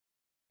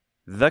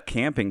The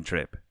camping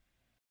trip.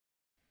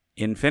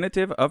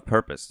 Infinitive of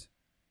purpose.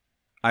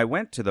 I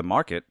went to the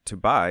market to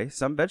buy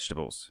some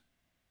vegetables.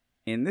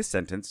 In this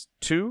sentence,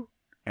 to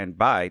and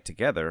buy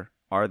together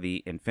are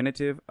the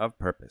infinitive of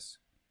purpose.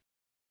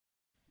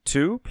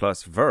 To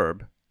plus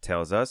verb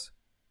tells us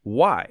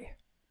why.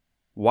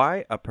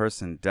 Why a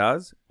person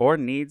does or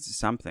needs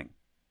something.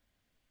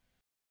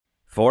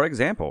 For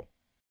example,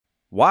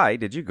 why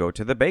did you go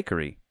to the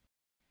bakery?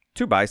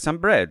 To buy some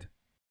bread.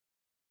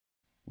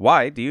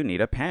 Why do you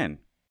need a pen?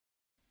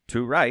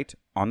 To write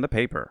on the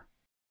paper.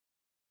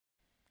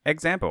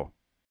 Example: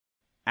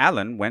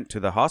 Alan went to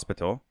the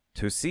hospital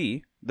to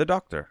see the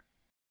doctor.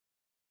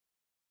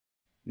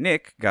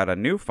 Nick got a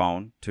new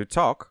phone to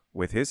talk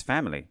with his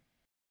family.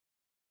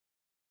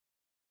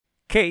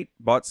 Kate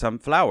bought some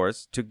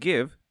flowers to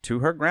give to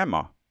her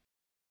grandma.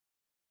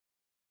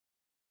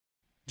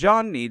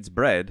 John needs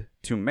bread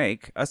to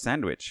make a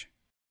sandwich.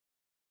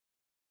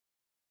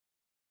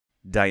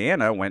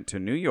 Diana went to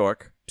New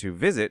York to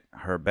visit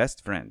her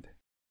best friend.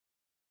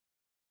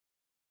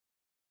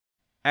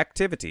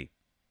 Activity.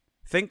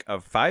 Think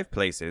of 5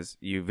 places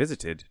you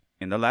visited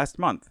in the last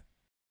month.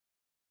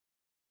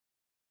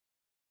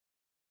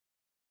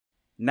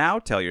 Now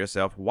tell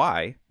yourself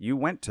why you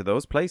went to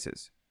those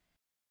places.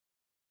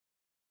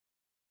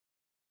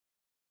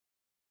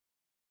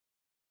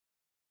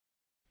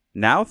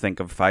 Now think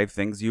of 5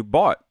 things you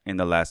bought in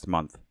the last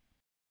month.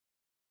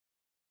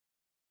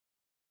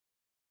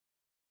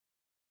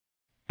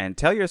 And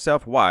tell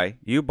yourself why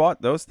you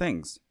bought those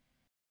things.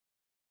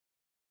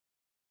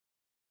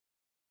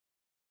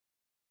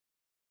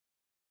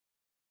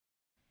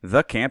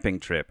 The camping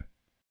trip.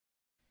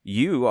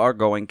 You are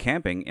going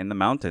camping in the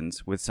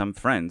mountains with some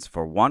friends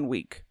for 1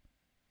 week.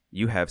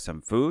 You have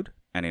some food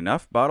and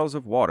enough bottles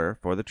of water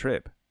for the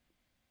trip.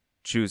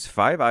 Choose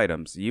 5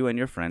 items you and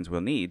your friends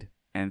will need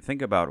and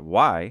think about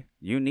why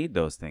you need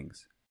those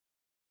things.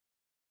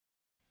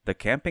 The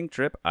camping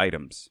trip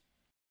items: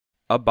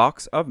 a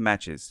box of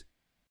matches,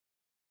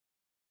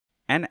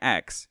 an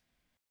axe,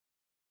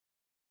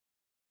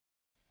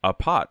 a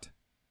pot,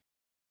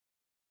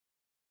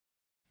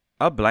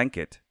 a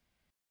blanket,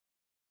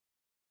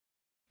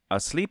 a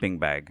sleeping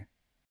bag.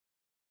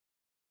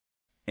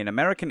 In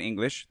American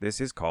English, this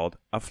is called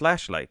a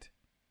flashlight.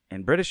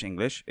 In British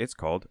English, it's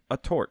called a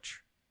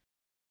torch.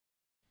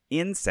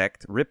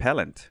 Insect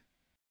repellent,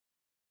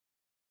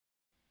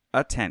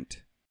 a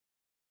tent,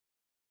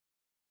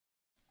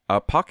 a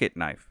pocket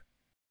knife,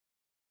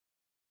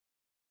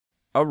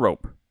 a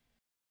rope.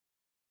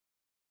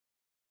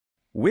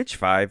 Which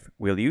 5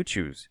 will you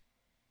choose?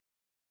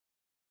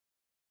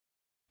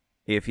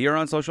 If you're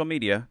on social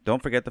media,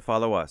 don't forget to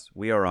follow us.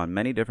 We are on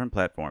many different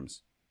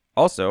platforms.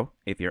 Also,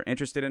 if you're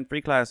interested in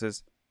free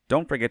classes,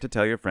 don't forget to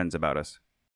tell your friends about us.